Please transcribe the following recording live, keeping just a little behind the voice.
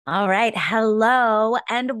All right. Hello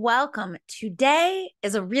and welcome. Today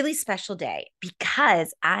is a really special day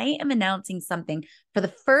because I am announcing something for the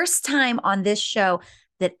first time on this show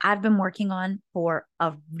that I've been working on for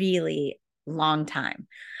a really long time.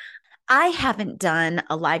 I haven't done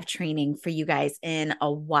a live training for you guys in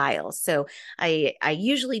a while. So I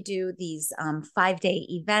usually do these 5 day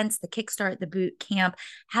events, the Kickstart, the boot camp.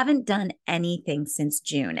 Haven't done anything since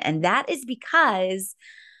June. And that is because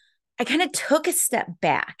I kind of took a step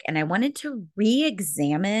back and I wanted to re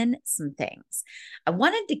examine some things. I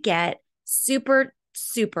wanted to get super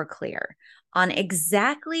clear on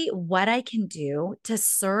exactly what I can do to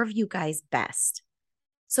serve you guys best.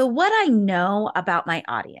 So, what I know about my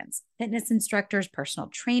audience, fitness instructors, personal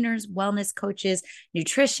trainers, wellness coaches,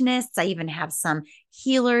 nutritionists, I even have some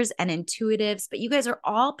healers and intuitives, but you guys are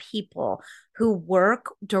all people who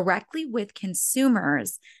work directly with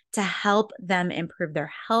consumers to help them improve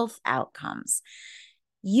their health outcomes.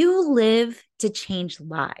 You live to change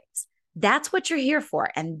lives. That's what you're here for.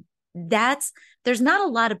 And there's not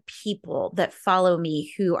a lot of people that follow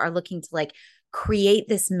me who are looking to create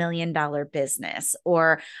this $1 million business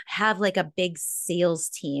or have like a big sales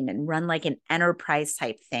team and run like an enterprise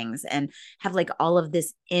type things and have like all of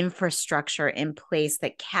this infrastructure in place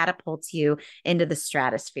that catapults you into the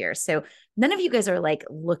stratosphere. So none of you guys are like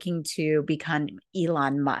looking to become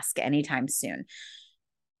Elon Musk anytime soon.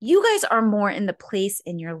 You guys are more in the place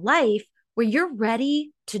in your life where you're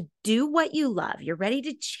ready to do what you love. You're ready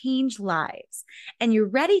to change lives and you're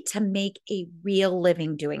ready to make a real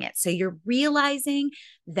living doing it. So you're realizing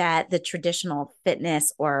that the traditional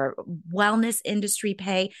fitness or wellness industry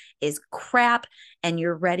pay is crap and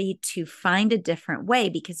you're ready to find a different way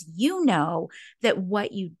because you know that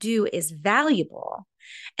what you do is valuable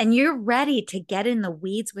and you're ready to get in the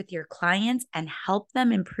weeds with your clients and help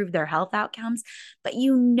them improve their health outcomes, but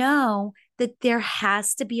you know that there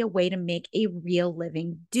has to be a way to make a real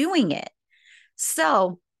living doing it.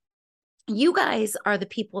 So, you guys are the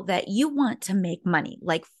people that you want to make money,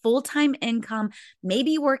 like full time income,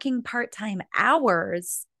 maybe working part time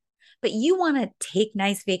hours, but you want to take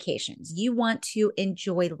nice vacations. You want to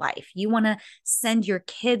enjoy life. You want to send your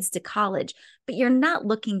kids to college, but you're not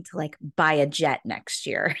looking to like buy a jet next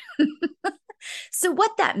year. So,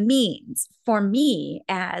 what that means for me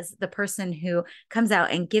as the person who comes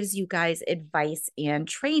out and gives you guys advice and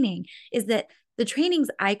training is that the trainings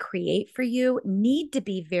I create for you need to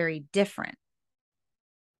be very different.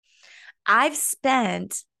 I've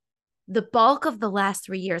spent the bulk of the last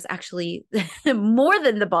 3 years, actually more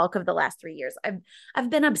than the bulk of the last 3 years. I've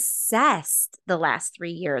been obsessed the last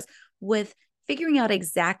 3 years with figuring out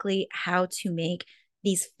exactly how to make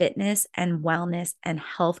these fitness and wellness and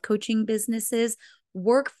health coaching businesses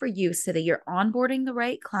work for you so that you're onboarding the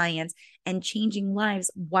right clients and changing lives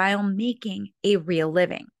while making a real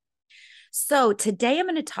living. So, today I'm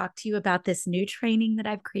going to talk to you about this new training that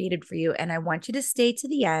I've created for you. And I want you to stay to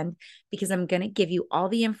the end because I'm going to give you all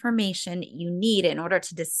the information you need in order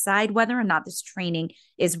to decide whether or not this training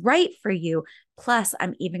is right for you. Plus,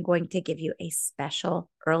 I'm even going to give you a special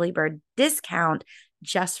early bird discount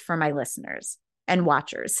just for my listeners and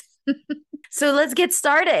watchers. So, let's get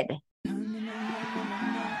started.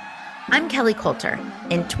 I'm Kelly Coulter.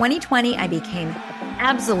 In 2020, I became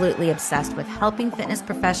absolutely obsessed with helping fitness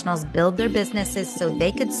professionals build their businesses so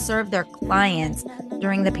they could serve their clients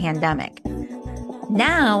during the pandemic.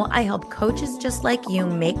 Now, I help coaches just like you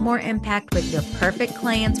make more impact with your perfect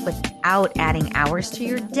clients without adding hours to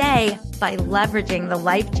your day by leveraging the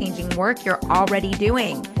life-changing work you're already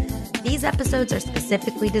doing. These episodes are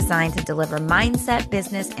specifically designed to deliver mindset,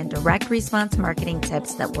 business, and direct response marketing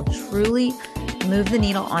tips that will truly move the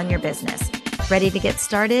needle on your business. Ready to get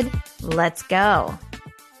started? Let's go.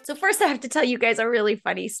 So first I have to tell you guys a really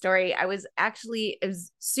funny story. It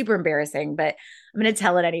was super embarrassing, but I'm going to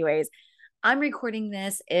tell it anyways. I'm recording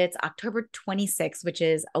this. It's October 26th, which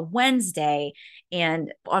is a Wednesday.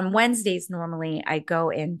 And on Wednesdays, normally I go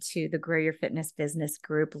into the Grow Your Fitness Business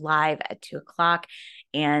group live at 2 o'clock.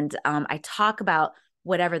 And I talk about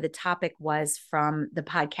whatever the topic was from the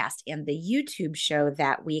podcast and the YouTube show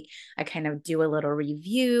that week. I kind of do a little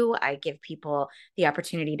review. I give people the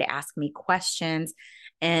opportunity to ask me questions.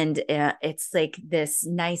 And it's like this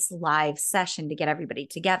nice live session to get everybody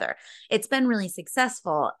together. It's been really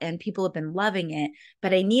successful and people have been loving it,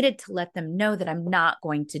 but I needed to let them know that I'm not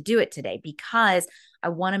going to do it today because I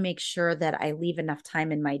want to make sure that I leave enough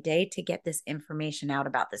time in my day to get this information out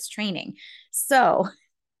about this training. So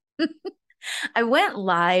I went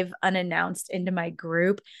live unannounced into my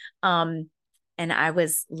group. And I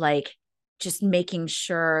was like just making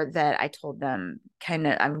sure that I told them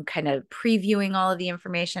I'm kind of previewing all of the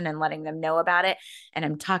information and letting them know about it. And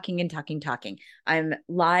I'm talking and talking, talking. I'm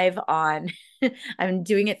live on, I'm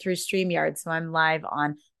doing it through StreamYard. So I'm live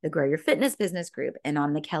on the Grow Your Fitness Business Group and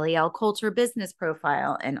on the Kelly L. Coulter Business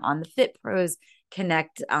Profile and on the Fit Pros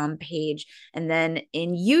Connect page, and then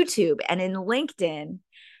in YouTube and in LinkedIn.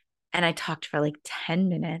 And I talked for like 10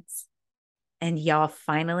 minutes. And y'all,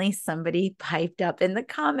 finally, somebody piped up in the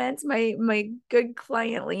comments. My good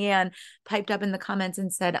client Leanne piped up in the comments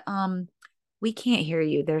and said, we can't hear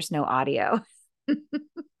you. There's no audio.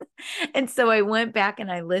 And so I went back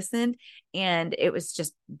and I listened, and it was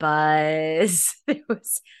just buzz. There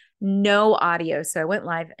was no audio. So I went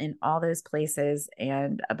live in all those places,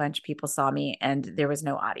 and a bunch of people saw me, and there was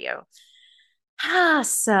no audio.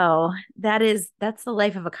 So that's the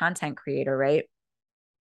life of a content creator, right?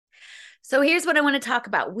 So here's what I want to talk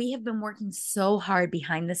about. We have been working so hard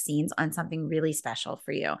behind the scenes on something really special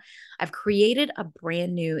for you. I've created a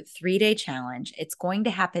brand new 3-day challenge. It's going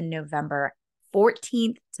to happen November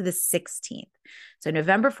 14th to the 16th. So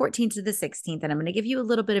November 14th to the 16th. And I'm going to give you a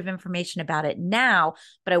little bit of information about it now,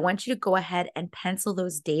 but I want you to go ahead and pencil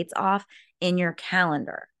those dates off in your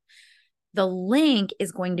calendar. The link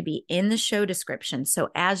is going to be in the show description. So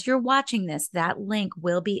as you're watching this, that link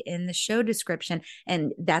will be in the show description.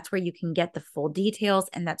 And that's where you can get the full details,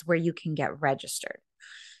 and that's where you can get registered.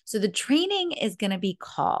 So the training is going to be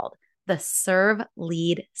called the Serve,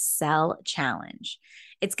 Lead, Sell Challenge.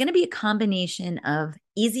 It's going to be a combination of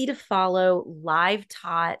easy to follow, live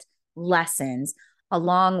taught lessons,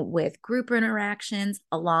 along with group interactions,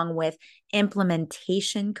 along with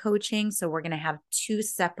implementation coaching. So we're going to have 2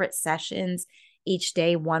 separate sessions each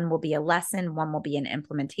day. One will be a lesson, one will be an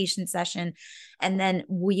implementation session. And then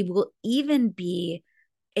we will even be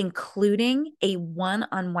including a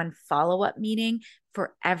one-on-one follow-up meeting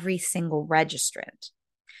for every single registrant.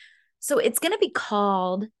 So it's going to be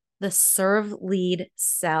called the Serve, Lead,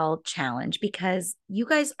 Sell Challenge because you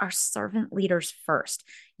guys are servant leaders first.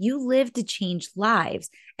 You live to change lives,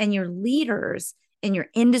 and your leaders in your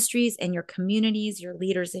industries and your communities, your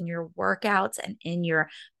leaders in your workouts and in your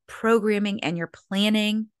programming and your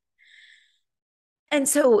planning. And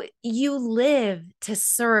so you live to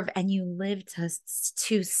serve, and you live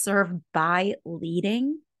to serve by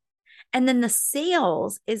leading. And then the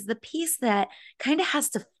sales is the piece that kind of has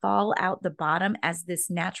to fall out the bottom as this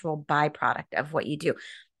natural byproduct of what you do.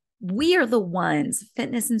 We are the ones,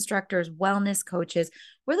 fitness instructors, wellness coaches,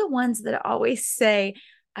 we're the ones that always say,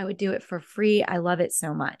 I would do it for free. I love it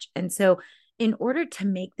so much. And so in order to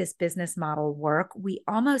make this business model work, we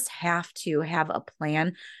almost have to have a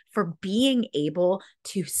plan for being able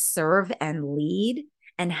to serve and lead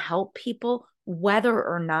and help people, whether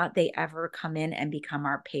or not they ever come in and become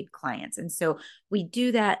our paid clients. And so we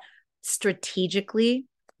do that strategically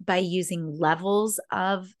by using levels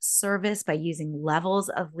of service, by using levels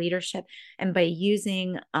of leadership, and by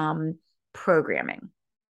using programming.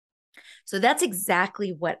 So that's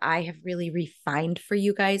exactly what I have really refined for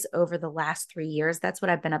you guys over the last 3 years. That's what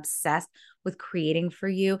I've been obsessed with creating for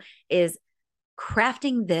you, is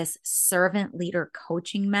crafting this servant leader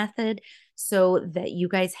coaching method so that you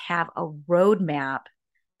guys have a roadmap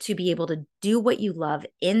to be able to do what you love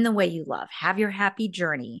in the way you love, have your happy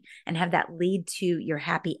journey, and have that lead to your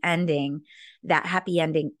happy ending, that happy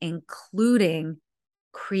ending including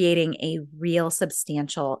creating a real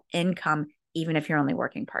substantial income, even if you're only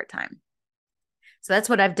working part-time. So that's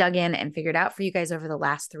what I've dug in and figured out for you guys over the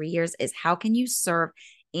last 3 years is how can you serve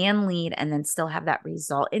and lead and then still have that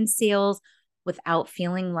result in sales without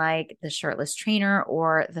feeling like the shirtless trainer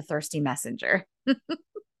or the thirsty messenger.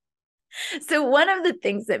 So one of the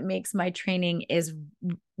things that makes my trainings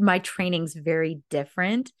very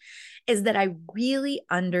different is that I really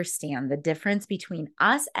understand the difference between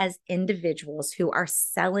us as individuals who are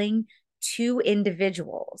selling to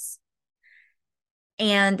individuals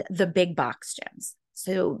and the big box gyms.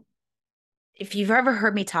 So if you've ever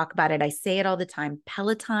heard me talk about it, I say it all the time.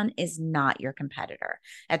 Peloton is not your competitor.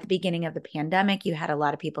 At the beginning of the pandemic, you had a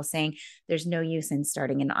lot of people saying there's no use in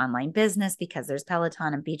starting an online business because there's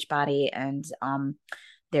Peloton and Beachbody and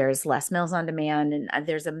there's Les Mills on Demand. And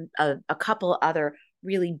there's a couple other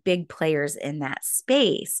really big players in that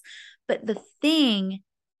space. But the thing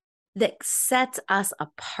that sets us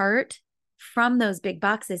apart from those big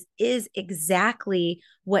boxes is exactly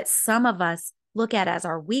what some of us look at as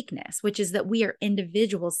our weakness, which is that we are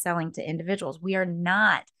individuals selling to individuals. We are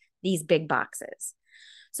not these big boxes.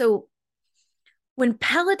 So when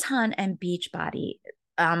Peloton and Beachbody,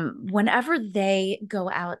 whenever they go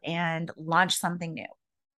out and launch something new,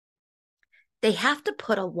 They have to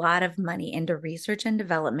put a lot of money into research and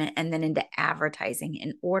development and then into advertising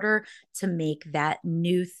in order to make that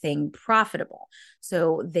new thing profitable.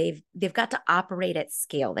 So they've got to operate at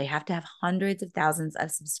scale. They have to have hundreds of thousands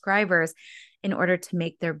of subscribers in order to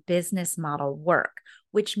make their business model work,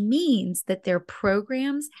 which means that their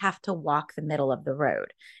programs have to walk the middle of the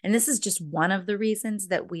road. And this is just one of the reasons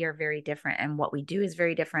that we are very different, and what we do is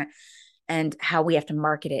very different, and how we have to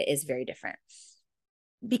market it is very different.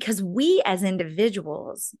 Because we as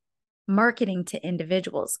individuals, marketing to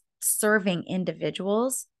individuals, serving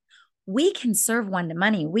individuals, we can serve one to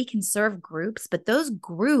many, we can serve groups, but those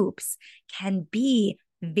groups can be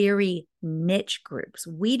very niche groups.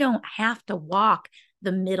 We don't have to walk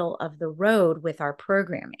the middle of the road with our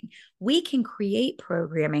programming. We can create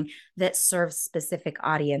programming that serves specific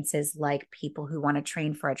audiences, like people who want to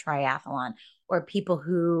train for a triathlon, or people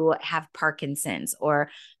who have Parkinson's, or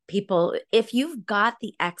people, if you've got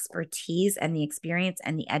the expertise and the experience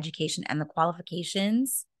and the education and the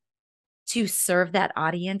qualifications to serve that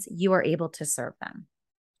audience, you are able to serve them.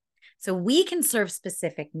 So we can serve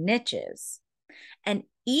specific niches, and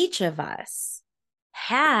each of us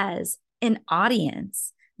has an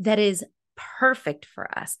audience that is perfect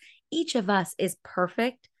for us. Each of us is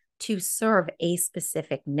perfect to serve a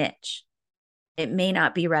specific niche. It may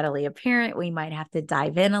not be readily apparent. We might have to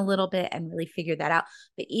dive in a little bit and really figure that out.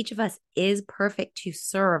 But each of us is perfect to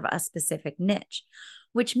serve a specific niche,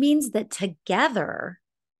 which means that together,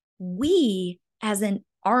 we as an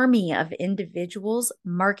army of individuals,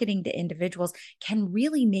 marketing to individuals, can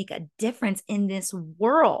really make a difference in this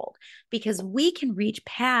world, because we can reach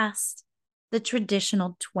past the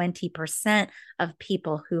traditional 20% of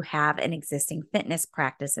people who have an existing fitness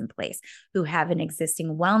practice in place, who have an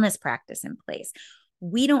existing wellness practice in place.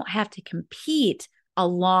 We don't have to compete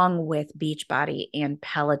along with Beachbody and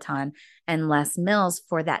Peloton and Les Mills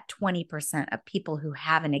for that 20% of people who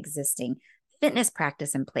have an existing fitness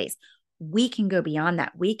practice in place. We can go beyond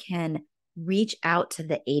that. We can reach out to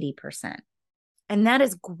the 80%. And that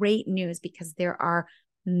is great news, because there are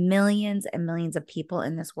millions and millions of people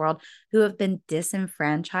in this world who have been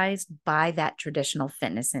disenfranchised by that traditional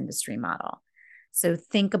fitness industry model. So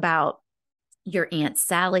think about your Aunt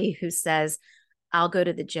Sally, who says, I'll go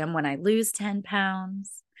to the gym when I lose 10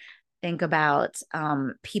 pounds. Think about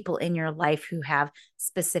people in your life who have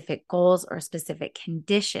specific goals or specific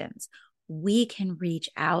conditions. We can reach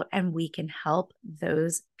out and we can help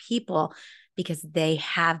those people, because they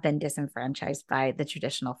have been disenfranchised by the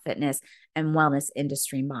traditional fitness and wellness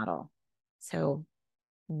industry model. So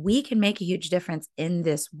we can make a huge difference in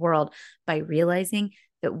this world by realizing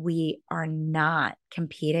that we are not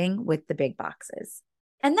competing with the big boxes.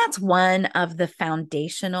 And that's one of the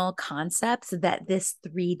foundational concepts that this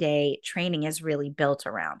 3-day training is really built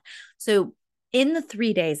around. So in the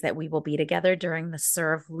 3 days that we will be together during the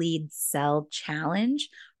Serve, Lead, Sell Challenge,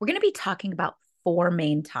 we're going to be talking about 4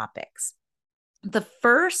 main topics. The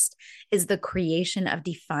first is the creation of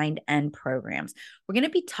defined end programs. We're going to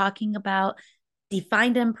be talking about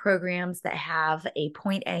defined end programs that have a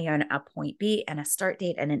point A and a point B, and a start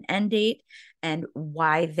date and an end date, and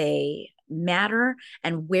why they matter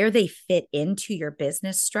and where they fit into your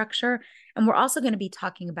business structure. And we're also going to be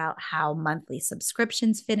talking about how monthly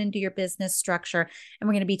subscriptions fit into your business structure. And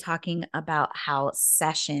we're going to be talking about how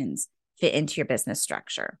sessions fit into your business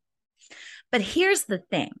structure. But here's the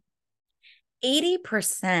thing.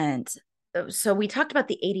 80%. So we talked about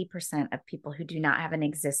the 80% of people who do not have an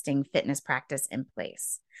existing fitness practice in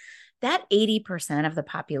place. That 80% of the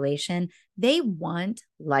population, they want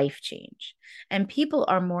life change. And people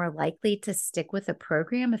are more likely to stick with a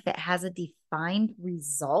program if it has a defined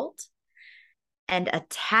result, and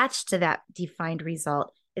attached to that defined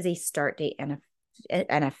result is a start date and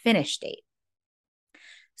a finish date.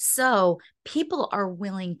 So people are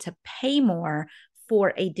willing to pay more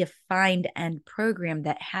for a defined end program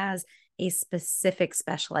that has a specific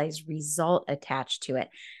specialized result attached to it.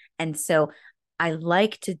 And so I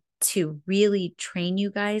like to really train you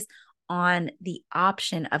guys on the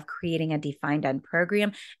option of creating a defined end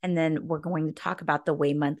program. And then we're going to talk about the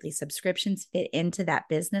way monthly subscriptions fit into that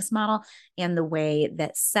business model and the way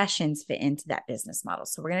that sessions fit into that business model.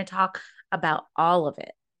 So we're going to talk about all of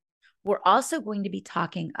it. We're also going to be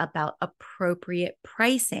talking about appropriate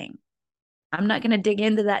pricing. I'm not going to dig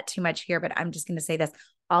into that too much here, but I'm just going to say this.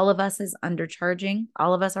 All of us is undercharging.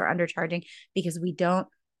 All of us are undercharging because we don't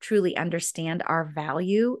truly understand our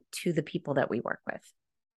value to the people that we work with.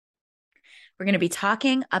 We're going to be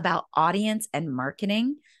talking about audience and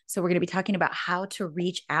marketing. So we're going to be talking about how to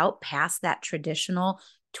reach out past that traditional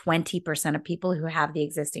 20% of people who have the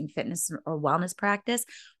existing fitness or wellness practice.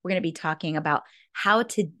 We're going to be talking about how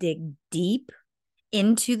to dig deep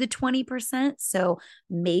into the 20%. So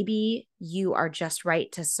maybe you are just right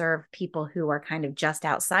to serve people who are kind of just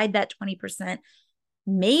outside that 20%.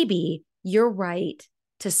 Maybe you're right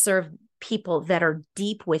to serve people that are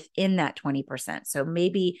deep within that 20%. So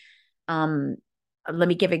maybe, let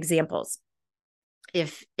me give examples.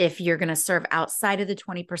 If you're going to serve outside of the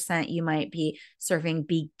 20%, you might be serving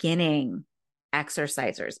beginning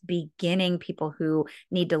exercisers, beginning people who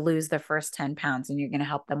need to lose their first 10 pounds, and you're going to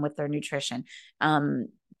help them with their nutrition.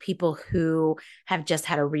 People who have just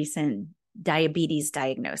had a recent diabetes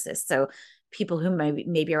diagnosis. So people who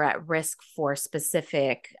maybe are at risk for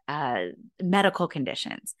specific medical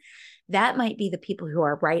conditions. That might be the people who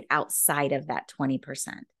are right outside of that 20%.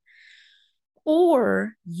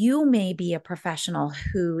 Or you may be a professional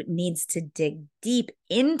who needs to dig deep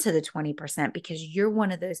into the 20% because you're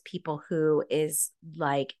one of those people who is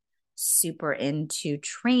like super into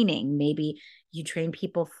training. Maybe you train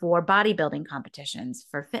people for bodybuilding competitions,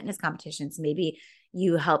 for fitness competitions. Maybe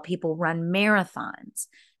you help people run marathons.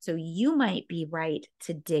 So you might be right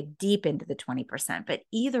to dig deep into the 20%. But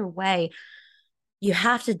either way, you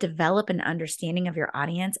have to develop an understanding of your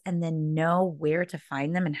audience and then know where to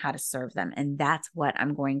find them and how to serve them. And that's what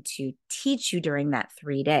I'm going to teach you during that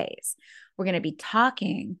 3 days. We're going to be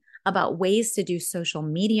talking about ways to do social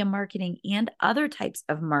media marketing and other types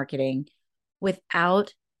of marketing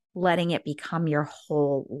without letting it become your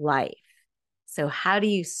whole life. So how do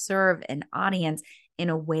you serve an audience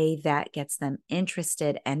in a way that gets them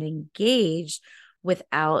interested and engaged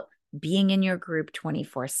without being in your group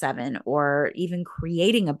 24/7, or even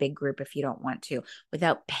creating a big group if you don't want to,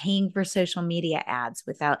 without paying for social media ads,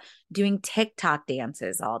 without doing TikTok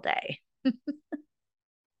dances all day.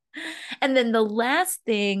 And then the last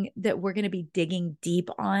thing that we're going to be digging deep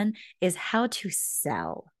on is how to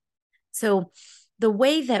sell. So the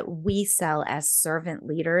way that we sell as servant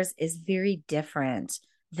leaders is very different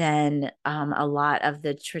than a lot of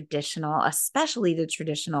the traditional, especially the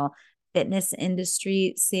traditional fitness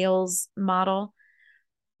industry sales model.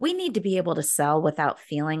 We need to be able to sell without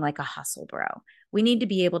feeling like a hustle bro. We need to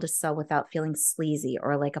be able to sell without feeling sleazy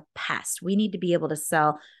or like a pest. We need to be able to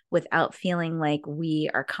sell without feeling like we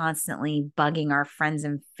are constantly bugging our friends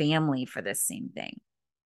and family for this same thing.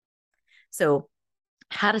 So,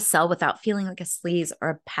 how to sell without feeling like a sleaze or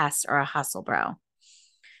a pest or a hustle bro.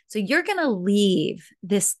 So, you're going to leave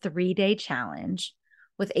this 3-day challenge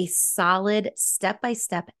with a solid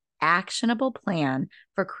step-by-step actionable plan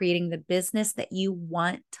for creating the business that you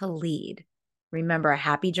want to lead. Remember, a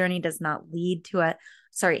happy journey does not lead to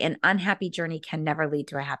an unhappy journey can never lead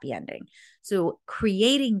to a happy ending. So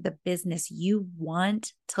creating the business you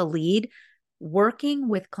want to lead, working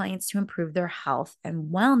with clients to improve their health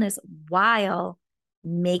and wellness while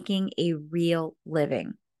making a real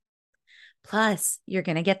living. Plus, you're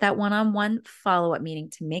going to get that one-on-one follow-up meeting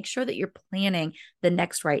to make sure that you're planning the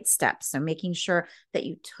next right steps. So making sure that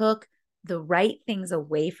you took the right things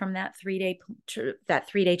away from that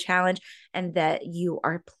 3-day challenge, and that you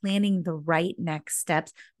are planning the right next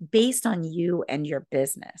steps based on you and your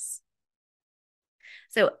business.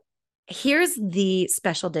 So here's the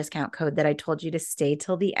special discount code that I told you to stay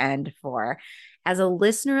till the end for. As a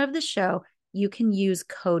listener of the show, you can use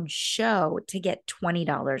code SHOW to get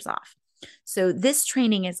 $20 off. So this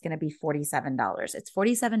training is going to be $47. It's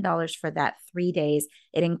 $47 for that 3 days.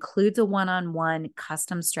 It includes a one-on-one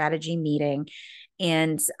custom strategy meeting,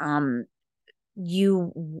 and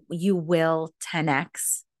you will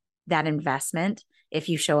 10x that investment if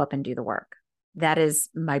you show up and do the work. That is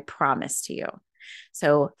my promise to you.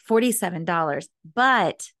 So $47,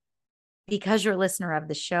 but because you're a listener of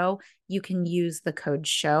the show, you can use the code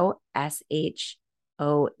SHOW, SHOW,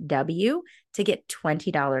 to get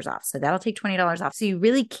 $20 off. So that'll take $20 off. So you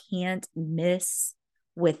really can't miss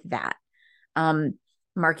with that.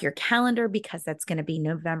 Mark your calendar, because that's going to be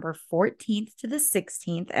November 14th to the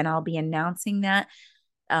 16th. And I'll be announcing that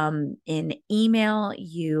in email.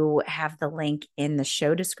 You have the link in the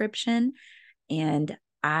show description. And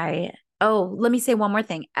let me say one more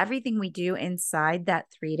thing. Everything we do inside that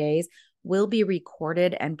 3 days will be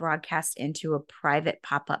recorded and broadcast into a private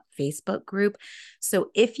pop-up Facebook group.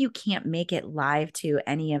 So if you can't make it live to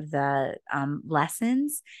any of the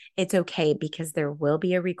lessons, it's okay, because there will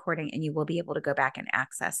be a recording and you will be able to go back and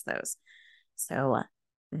access those. So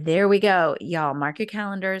there we go, y'all. Mark your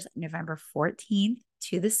calendars, November 14th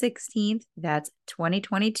to the 16th. That's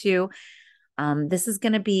 2022. This is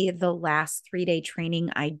going to be the last 3-day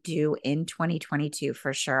training I do in 2022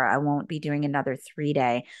 for sure. I won't be doing another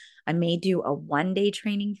 3-day. I may do a 1-day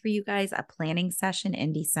training for you guys, a planning session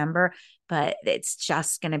in December, but it's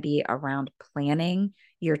just going to be around planning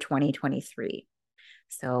your 2023.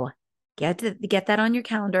 So get that on your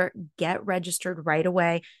calendar, get registered right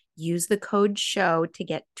away. Use the code SHOW to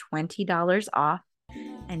get $20 off.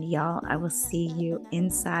 And y'all, I will see you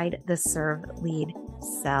inside the Serve Lead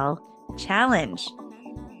Sell Challenge.